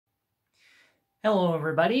Hello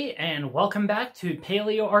everybody, and welcome back to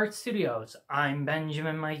Paleo Art Studios. I'm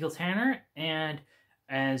Benjamin Michael Tanner, and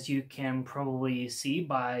as you can probably see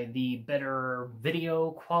by the better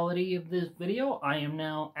video quality of this video, I am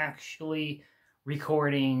now actually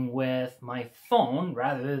recording with my phone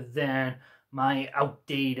rather than my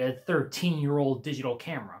outdated 13-year-old digital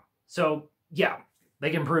camera. So yeah,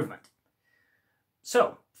 big improvement.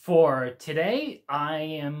 So for today, I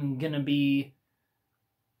am going to be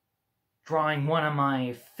drawing one of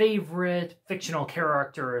my favorite fictional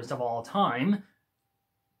characters of all time,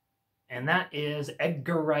 and that is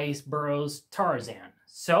Edgar Rice Burroughs' Tarzan.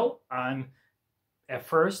 So, at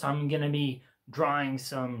first I'm going to be drawing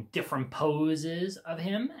some different poses of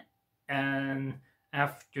him, and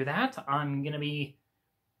after that I'm going to be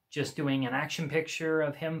just doing an action picture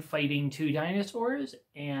of him fighting two dinosaurs,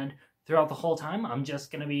 and throughout the whole time I'm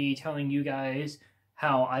just going to be telling you guys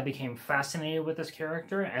how I became fascinated with this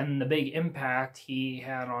character and the big impact he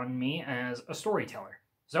had on me as a storyteller.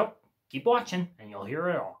 So, keep watching and you'll hear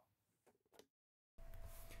it all.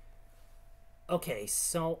 Okay,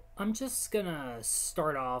 so I'm just gonna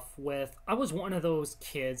start off with, I was one of those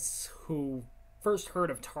kids who first heard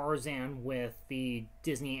of Tarzan with the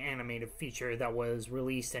Disney animated feature that was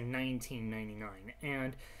released in 1999.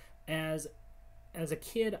 And as a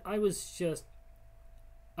kid, I was just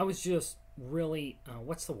really,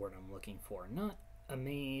 what's the word I'm looking for? Not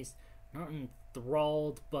amazed, not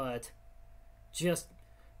enthralled, but just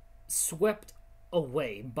swept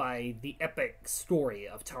away by the epic story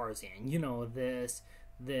of Tarzan. You know, this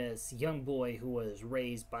young boy who was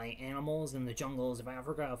raised by animals in the jungles of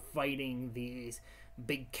Africa, fighting these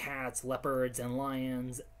big cats, leopards, and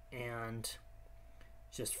lions, and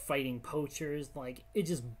just fighting poachers. Like,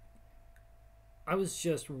 I was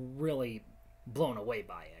just really blown away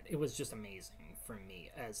by it. It was just amazing for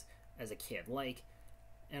me as a kid. Like,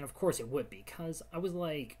 and of course it would be, because I was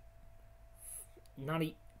like not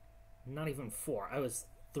even 4. I was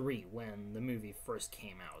 3 when the movie first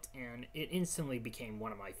came out, and it instantly became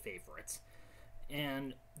one of my favorites.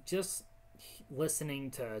 And just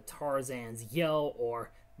listening to Tarzan's yell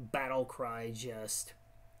or battle cry just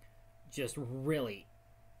really,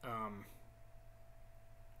 I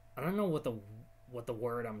don't know what the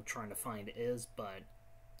word I'm trying to find is, but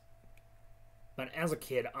as a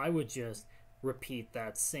kid, I would just repeat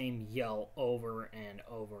that same yell over and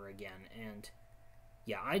over again. And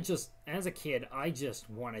yeah, as a kid, I just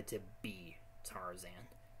wanted to be Tarzan.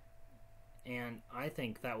 And I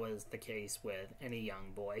think that was the case with any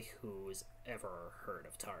young boy who's ever heard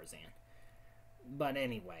of Tarzan. But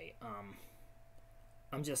anyway,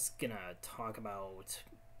 I'm just gonna talk about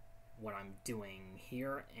what I'm doing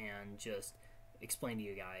here and just explain to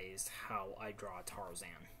you guys how I draw Tarzan.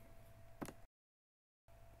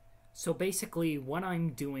 So basically what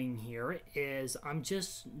I'm doing here is I'm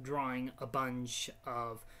just drawing a bunch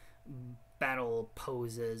of battle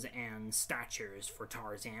poses and statures for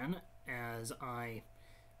Tarzan as I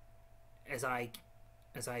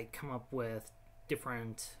come up with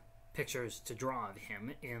different pictures to draw of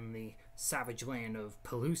him in the savage land of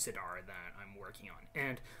Pellucidar that I'm working on.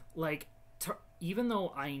 And like, even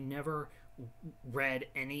though I never read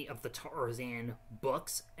any of the Tarzan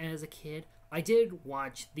books as a kid, I did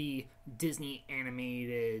watch the Disney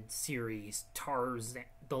animated series Tarzan,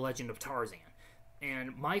 The Legend of Tarzan.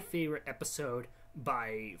 And my favorite episode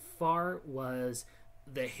by far was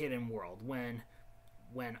The Hidden World, when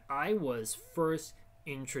I was first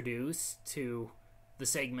introduced to the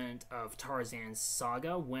segment of Tarzan's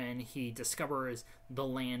saga when he discovers the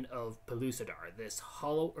land of Pellucidar, this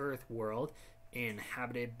hollow earth world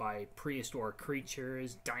inhabited by prehistoric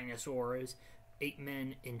creatures, dinosaurs,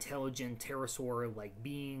 ape-men, intelligent pterosaur-like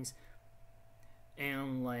beings.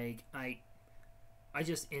 And like, I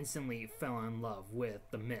just instantly fell in love with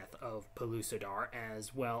the myth of Pellucidar,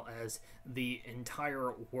 as well as the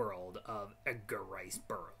entire world of Edgar Rice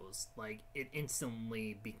Burroughs. Like, it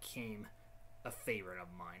instantly became a favorite of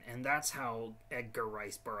mine, and that's how Edgar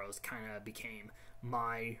Rice Burroughs kind of became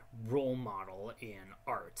my role model in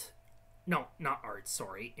art. No, not art,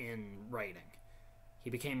 sorry, in writing.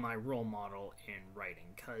 He became my role model in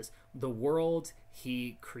writing, because the world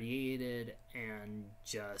he created and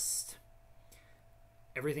just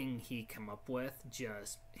everything he came up with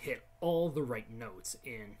just hit all the right notes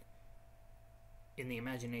in the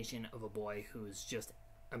imagination of a boy who's just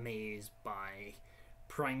amazed by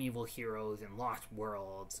primeval heroes and lost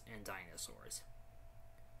worlds and dinosaurs.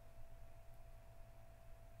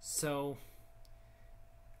 So,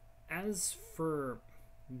 as for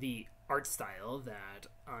the art style that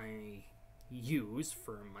I use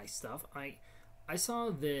for my stuff, I saw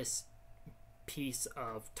this piece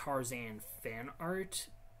of Tarzan fan art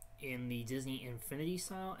in the Disney Infinity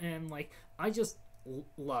style, and like I just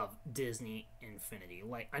love Disney Infinity.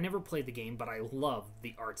 Like I never played the game, but I love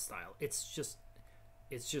the art style. It's just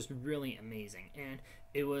really amazing. And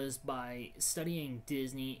it was by studying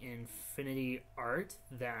Disney Infinity art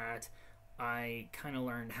that I kind of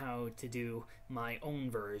learned how to do my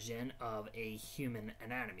own version of a human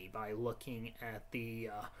anatomy by looking at the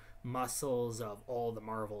muscles of all the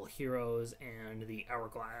Marvel heroes and the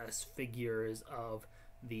hourglass figures of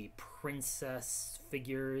the princess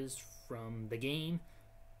figures from the game.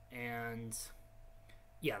 And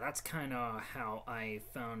yeah, that's kind of how I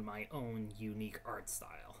found my own unique art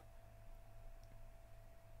style.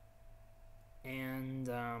 And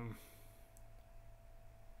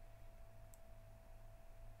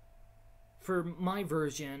for my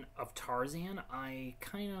version of Tarzan, I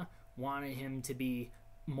kind of wanted him to be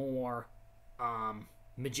more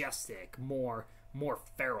majestic, more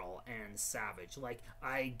feral and savage. Like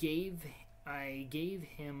I gave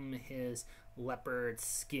him his leopard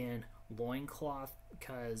skin loincloth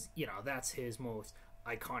because that's his most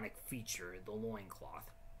iconic feature, the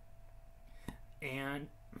loincloth. And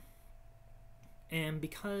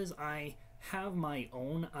because I have my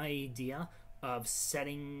own idea of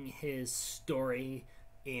setting his story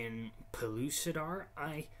in Pellucidar,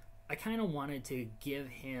 I kind of wanted to give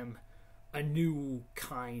him a new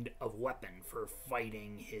kind of weapon for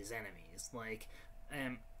fighting his enemies. Like,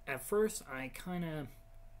 at first, I kind of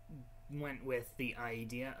went with the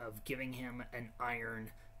idea of giving him an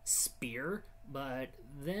iron spear, but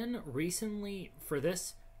then recently for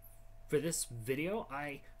this video,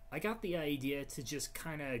 I got the idea to just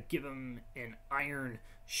kind of give him an iron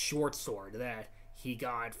short sword that he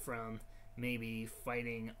got from maybe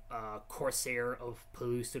fighting a Corsair of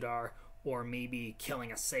Pellucidar, or maybe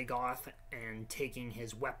killing a Sagoth and taking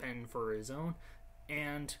his weapon for his own.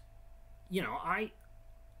 And I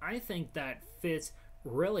think that fits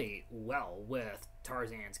really well with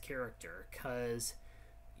Tarzan's character, because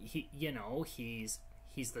he's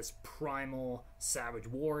this primal savage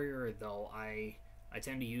warrior, though I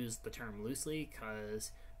tend to use the term loosely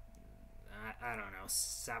because I don't know,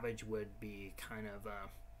 savage would be kind of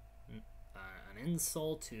an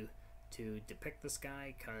insult to depict this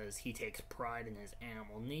guy, because he takes pride in his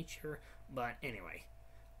animal nature. But anyway,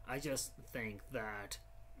 I just think that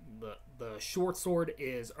the short sword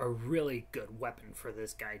is a really good weapon for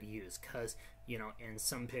this guy to use, because in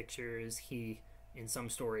some pictures, in some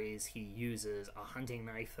stories, he uses a hunting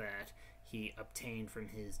knife that he obtained from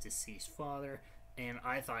his deceased father, and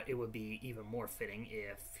I thought it would be even more fitting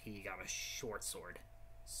if he got a short sword.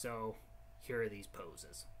 So here are these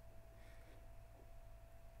poses.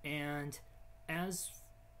 And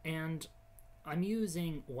I'm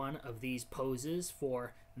using one of these poses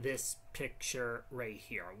for this picture right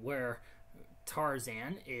here, where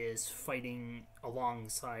Tarzan is fighting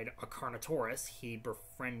alongside a Carnotaurus he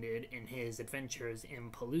befriended in his adventures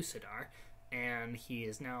in Pellucidar, and he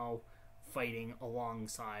is now fighting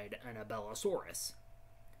alongside an Abelisaurus.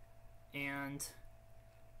 And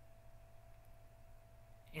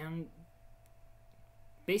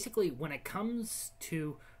basically, when it comes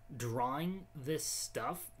to drawing this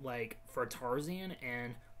stuff, like for Tarzan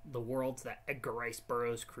and the worlds that Edgar Rice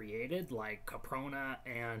Burroughs created, like Caprona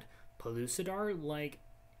and Pellucidar, like,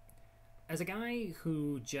 as a guy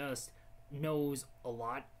who just knows a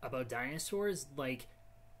lot about dinosaurs, like,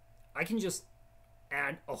 I can just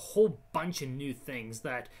add a whole bunch of new things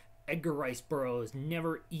that Edgar Rice Burroughs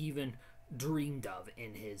never even dreamed of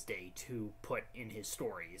in his day to put in his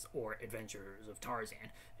stories or adventures of Tarzan.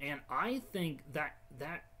 And I think that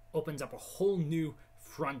opens up a whole new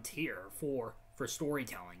frontier for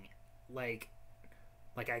storytelling. Like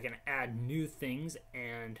I can add new things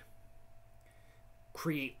and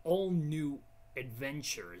create all new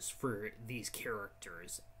adventures for these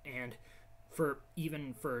characters. And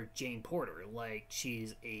even for Jane Porter, like,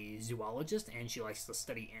 she's a zoologist and she likes to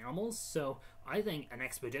study animals, so I think an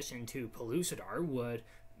expedition to Pellucidar would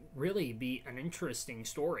really be an interesting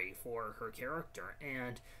story for her character,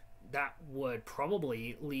 and that would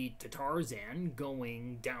probably lead to Tarzan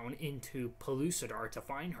going down into Pellucidar to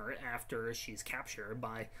find her after she's captured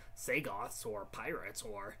by Sagoths or pirates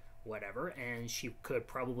or whatever, and she could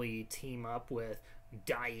probably team up with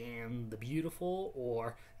Diane the Beautiful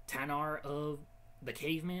or Tanar of the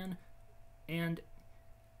Caveman. And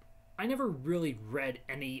I never really read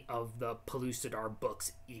any of the Pellucidar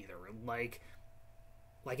books either. Like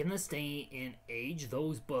in this day and age,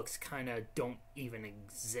 those books kind of don't even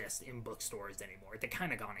exist in bookstores anymore. They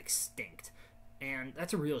kind of gone extinct. And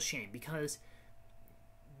that's a real shame, because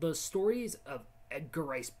the stories of Edgar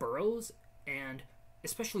Rice Burroughs and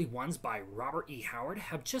especially ones by Robert E. Howard,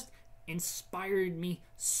 have just inspired me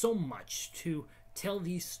so much to tell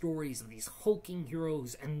these stories of these hulking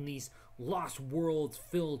heroes and these lost worlds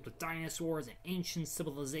filled with dinosaurs and ancient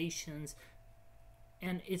civilizations.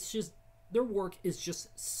 And it's just, their work is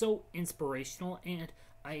just so inspirational, and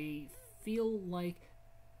I feel like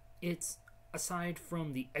it's, aside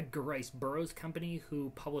from the Edgar Rice Burroughs Company,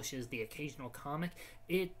 who publishes the occasional comic,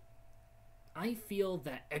 I feel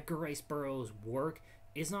that Edgar Rice Burroughs' work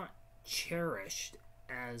is not cherished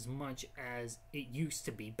as much as it used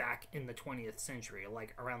to be back in the 20th century,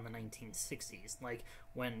 like around the 1960s, like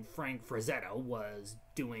when Frank Frazetta was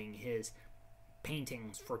doing his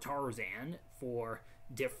paintings for Tarzan for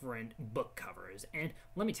different book covers. And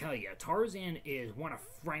let me tell you, Tarzan is one of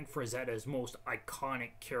Frank Frazetta's most iconic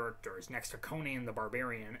characters, next to Conan the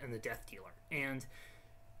Barbarian and the Death Dealer. And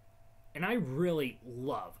I really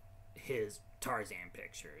love his Tarzan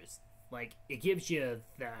pictures. Like, it gives you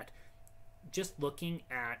that, just looking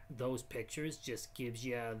at those pictures just gives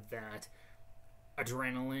you that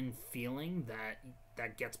adrenaline feeling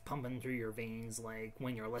that gets pumping through your veins, like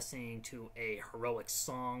when you're listening to a heroic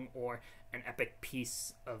song or an epic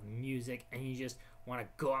piece of music and you just want to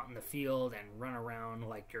go out in the field and run around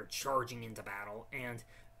like you're charging into battle. And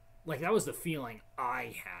like, that was the feeling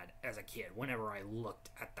I had as a kid whenever I looked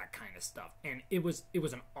at that kind of stuff, and it was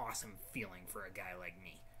an awesome feeling for a guy like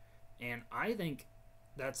me. And I think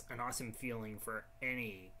that's an awesome feeling for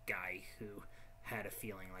any guy who had a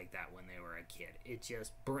feeling like that when they were a kid. It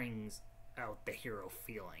just brings out the hero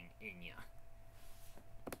feeling in you.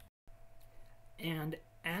 And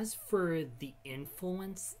as for the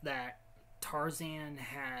influence that Tarzan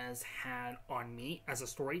has had on me as a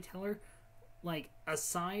storyteller, like,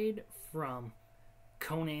 aside from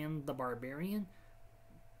Conan the Barbarian,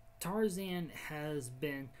 Tarzan has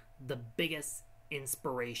been the biggest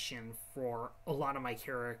inspiration for a lot of my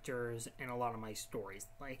characters and a lot of my stories.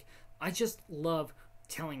 Like, I just love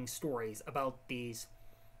telling stories about these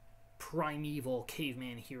primeval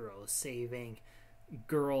caveman heroes saving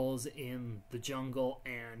girls in the jungle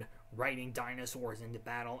and riding dinosaurs into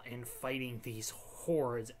battle and fighting these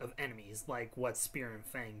hordes of enemies, like what Spear and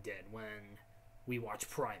Fang did when we watch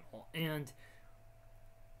Primal. And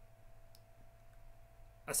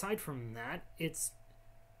aside from that,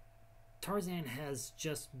 Tarzan has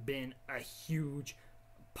just been a huge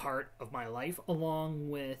part of my life, along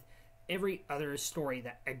with every other story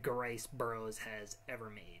that Edgar Rice Burroughs has ever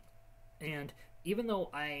made. And even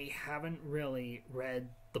though I haven't really read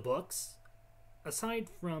the books, aside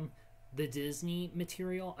from the Disney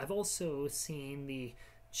material, I've also seen the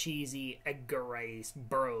cheesy Edgar Rice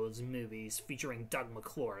Burroughs movies featuring Doug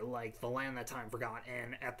McClure, like The Land That Time Forgot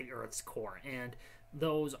and At the Earth's Core, and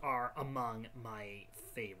those are among my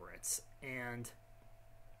favorites. And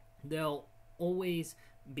they'll always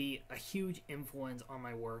be a huge influence on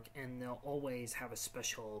my work, and they'll always have a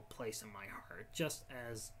special place in my heart, just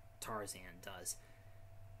as Tarzan does.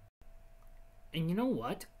 And you know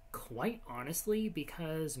what? Quite honestly,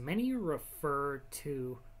 because many refer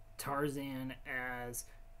to Tarzan as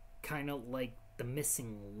kind of like the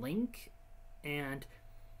missing link, and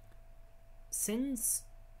since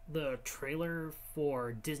the trailer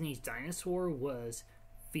for Disney's Dinosaur was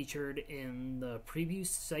featured in the preview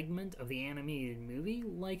segment of the animated movie,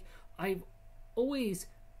 like, I've always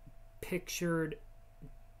pictured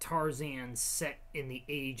Tarzan set in the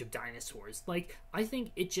age of dinosaurs. Like, I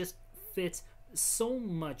think it just fits so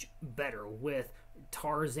much better with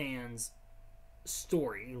Tarzan's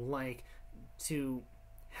story, like, to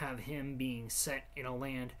have him being set in a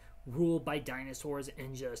land ruled by dinosaurs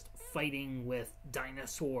and just fighting with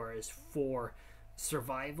dinosaurs for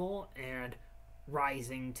survival and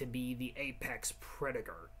rising to be the apex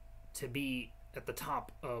predator, to be at the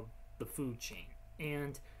top of the food chain.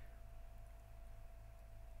 And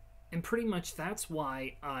pretty much that's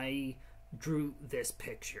why I drew this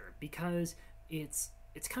picture, because it's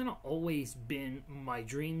kind of always been my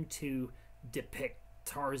dream to depict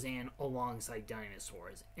Tarzan alongside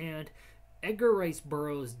dinosaurs. And Edgar Rice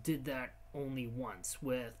Burroughs did that only once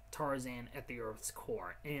with Tarzan at the Earth's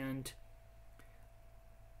Core. And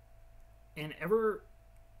ever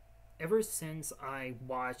since I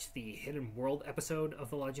watched the Hidden World episode of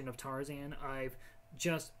The Legend of Tarzan, I've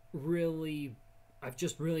just really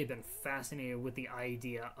been fascinated with the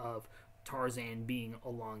idea of Tarzan being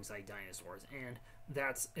alongside dinosaurs, and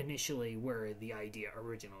that's initially where the idea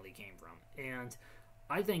originally came from. And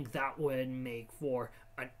I think that would make for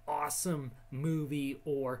an awesome movie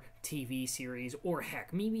or TV series, or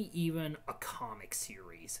heck, maybe even a comic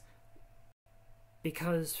series.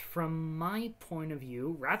 Because from my point of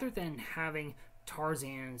view, rather than having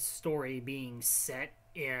Tarzan's story being set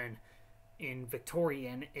in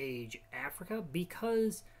Victorian age Africa,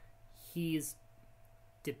 because he's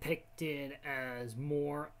depicted as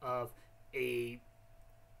more of a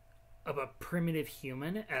primitive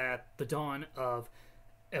human at the dawn of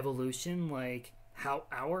evolution, like how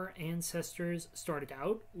our ancestors started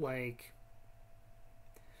out, like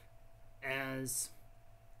as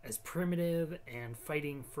primitive and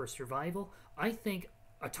fighting for survival. I think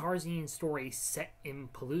a Tarzan story set in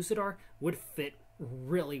Pellucidar would fit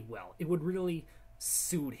really well. It would really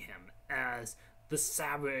suit him as the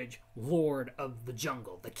savage lord of the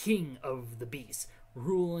jungle, the king of the beasts,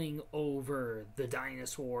 ruling over the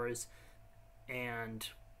dinosaurs. And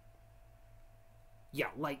yeah,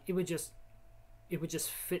 like it would just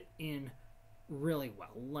fit in really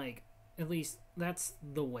well. Like, at least that's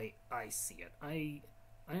the way I see it. I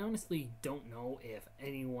honestly don't know if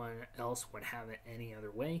anyone else would have it any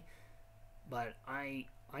other way, but I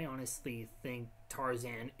honestly think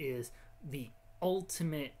Tarzan is the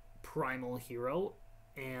ultimate primal hero,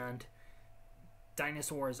 and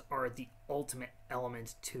dinosaurs are the ultimate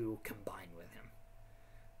element to combine with him.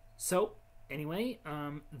 So anyway,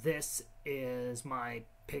 this is my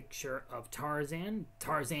picture of Tarzan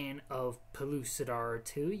of Pellucidar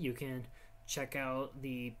 2. You can check out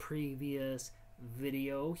the previous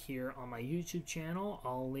video here on my YouTube channel.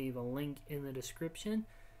 I'll leave a link in the description.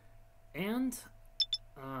 And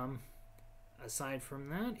aside from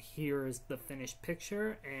that, here is the finished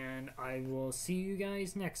picture, and I will see you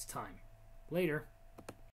guys next time. Later.